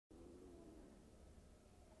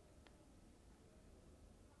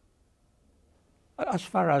As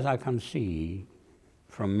far as I can see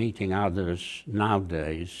from meeting others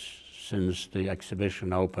nowadays, since the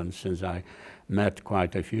exhibition opened, since I met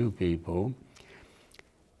quite a few people,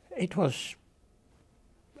 it was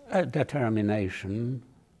a determination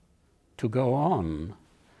to go on,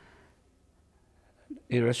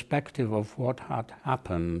 irrespective of what had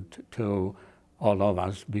happened to all of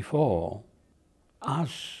us before.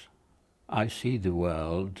 As I see the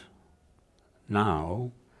world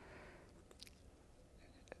now,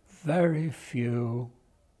 very few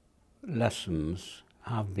lessons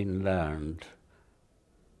have been learned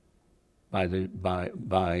by the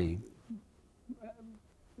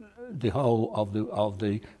whole of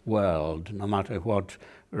the world, no matter what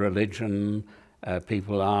religion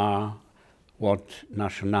people are, what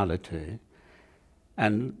nationality.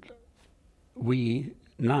 And we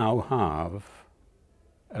now have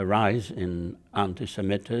a rise in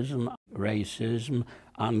anti-Semitism, racism,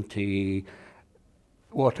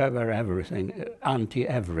 anti-whatever, everything,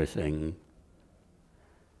 anti-everything.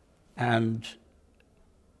 And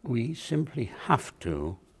we simply have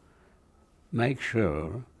to make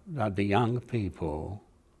sure that the young people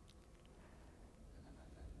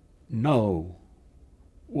know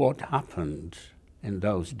what happened in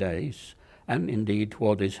those days, and indeed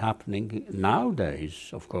what is happening nowadays,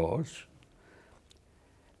 of course,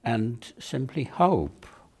 and simply hope,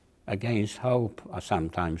 against hope,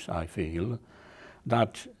 sometimes I feel,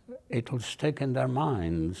 that it will stick in their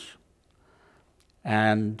minds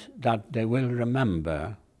and that they will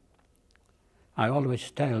remember. I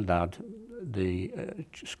always tell that the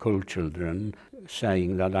school children,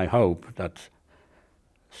 saying that I hope that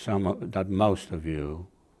most of you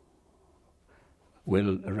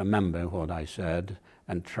will remember what I said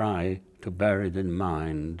and try to bear it in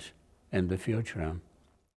mind in the future.